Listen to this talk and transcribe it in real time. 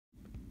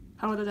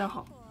Hello， 大家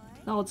好。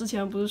那我之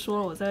前不是说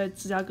了我在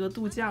芝加哥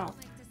度假吗？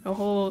然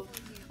后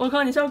我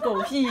靠，你像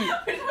狗屁！为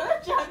什么在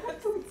芝加哥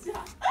度假？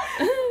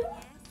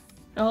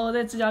然后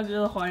在芝加哥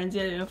的华人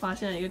街里面发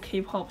现了一个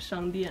K-pop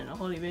商店，然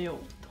后里面有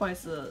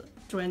Twice 的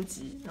专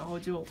辑，然后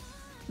就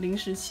临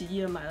时起意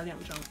的买了2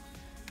张，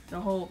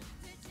然后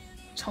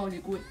超级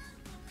贵，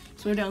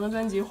所以2张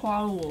专辑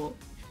花了我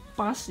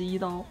81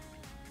刀。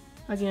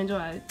那今天就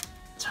来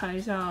拆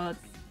一下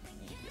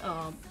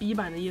B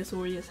版的 Yes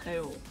or Yes， 还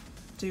有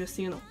这个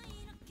Signal。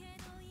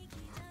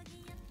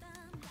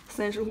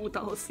35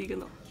刀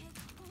Signal。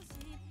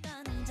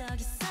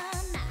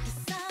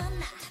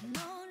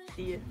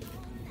爹。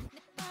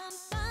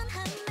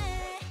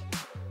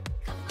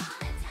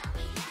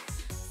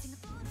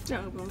这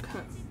2个不用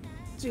看，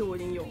这个我已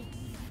经有。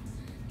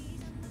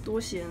多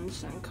弦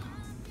闪卡，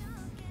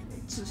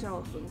智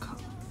效的混卡，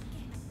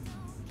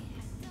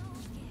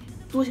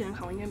多弦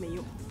卡我应该没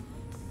有。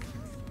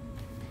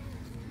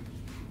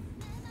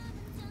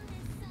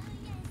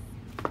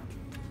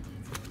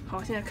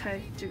好，现在开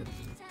这个。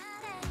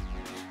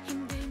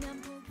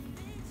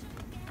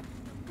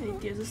哎，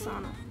碟是啥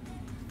呢？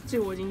这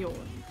个我已经有了。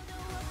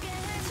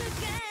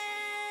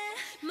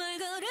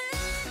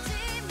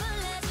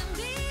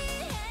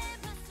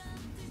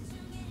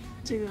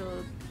这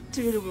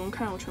个就不用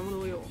看，我全部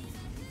都有。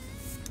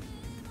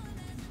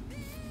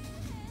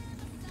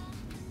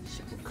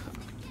小卡，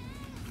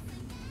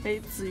哎，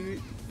子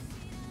瑜，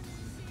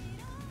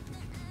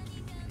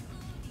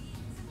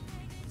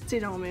这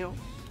张我没有。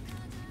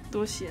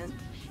多弦，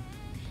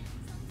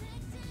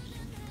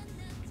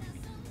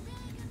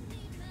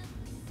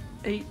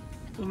哎，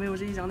我没有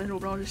这一张，但是我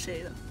不知道是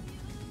谁的。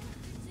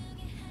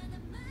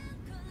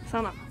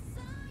桑拿，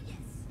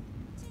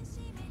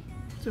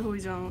最后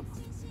一张。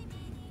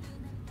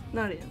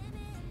那里，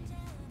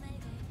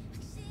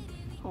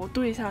我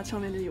对一下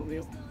上面这有没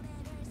有。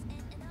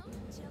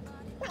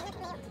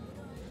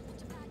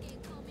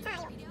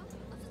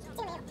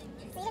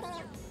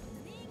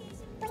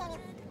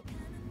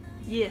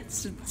耶，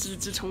只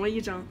重了1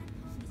张。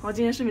好，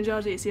今天视频就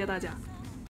到这里，谢谢大家。